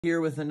Here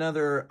with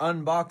another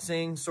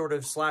unboxing sort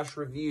of slash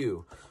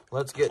review.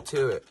 Let's get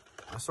to it.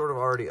 I sort of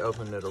already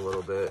opened it a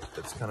little bit.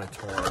 It's kind of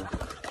torn.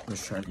 I'm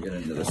just trying to get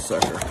into this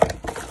sucker.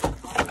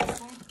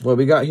 What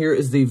we got here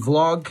is the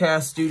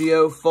Vlogcast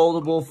Studio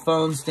foldable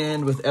phone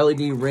stand with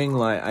LED ring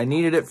light. I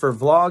needed it for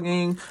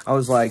vlogging. I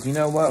was like, you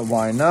know what,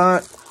 why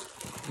not?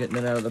 Getting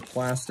it out of the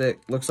plastic.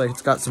 Looks like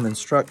it's got some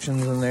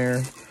instructions in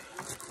there.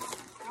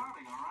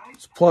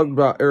 Plugged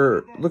by,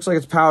 or looks like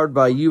it's powered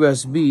by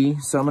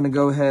USB, so I'm gonna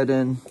go ahead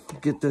and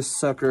get this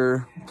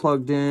sucker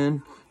plugged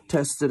in,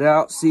 test it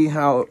out, see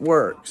how it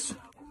works.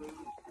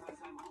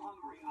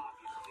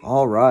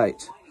 All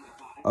right.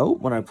 Oh,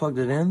 when I plugged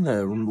it in,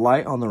 the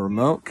light on the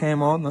remote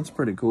came on. That's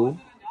pretty cool.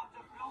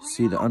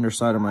 See the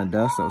underside of my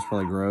desk? That was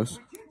probably gross.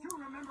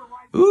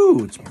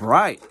 Ooh, it's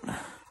bright.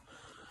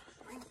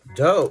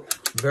 Dope.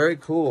 Very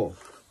cool.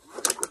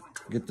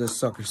 Get this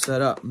sucker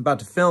set up. I'm about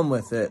to film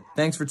with it.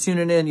 Thanks for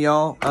tuning in,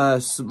 y'all.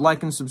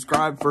 Like and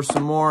subscribe for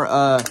some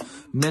more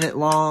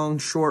minute-long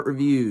short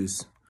reviews.